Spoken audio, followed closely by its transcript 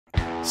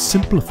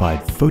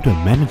Simplified photo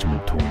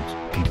management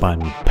tools combine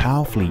with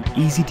powerfully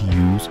easy to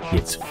use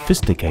yet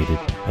sophisticated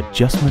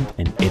adjustment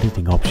and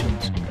editing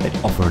options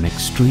that offer an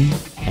extreme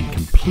and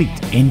complete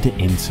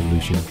end-to-end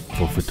solution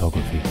for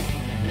photography.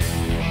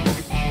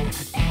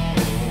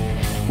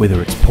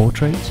 Whether it's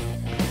portraits,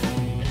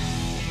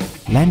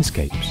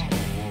 landscapes,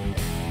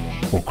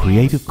 or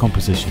creative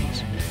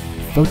compositions,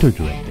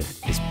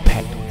 PhotoDirector is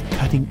packed with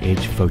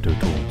cutting-edge photo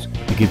tools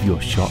to give your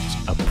shots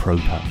a pro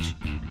touch.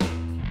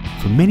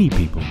 For many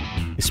people,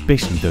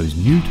 especially those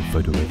new to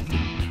photo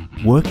editing,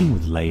 working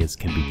with layers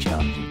can be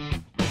challenging.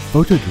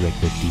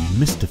 PhotoDirector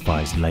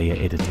demystifies layer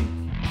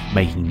editing,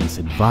 making this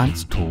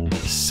advanced tool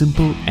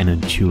simple and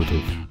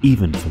intuitive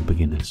even for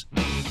beginners.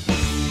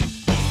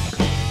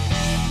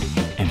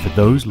 And for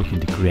those looking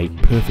to create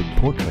perfect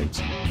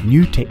portraits,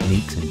 new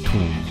techniques and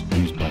tools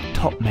used by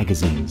top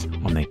magazines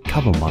on their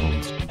cover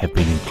models have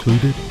been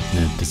included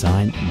in a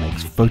design that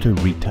makes photo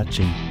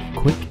retouching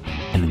quick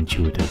and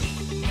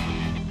intuitive.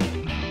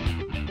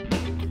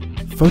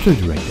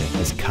 PhotoDirector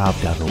has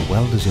carved out a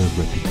well-deserved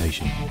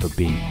reputation for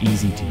being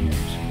easy to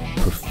use,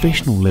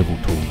 professional-level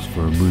tools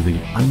for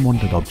removing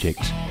unwanted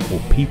objects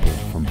or people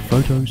from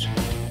photos,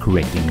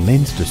 correcting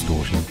lens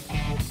distortion,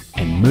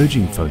 and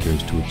merging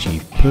photos to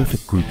achieve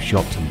perfect group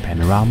shots and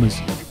panoramas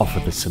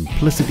offer the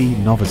simplicity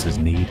novices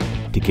need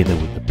together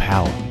with the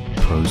power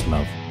pros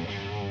love.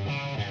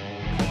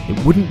 It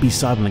wouldn't be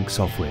CyberLink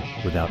software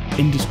without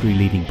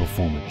industry-leading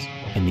performance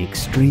and the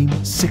extreme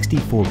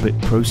 64-bit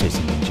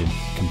processing engine,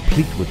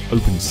 complete with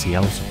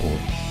OpenCL support,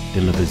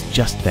 delivers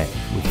just that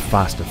with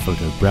faster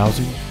photo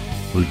browsing,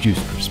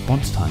 reduced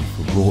response time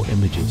for raw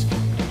images,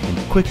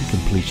 and quicker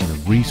completion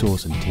of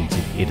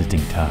resource-intensive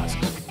editing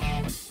tasks.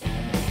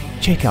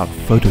 Check out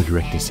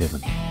PhotoDirector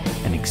 7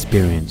 and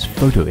experience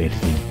photo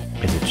editing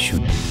as it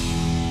should be.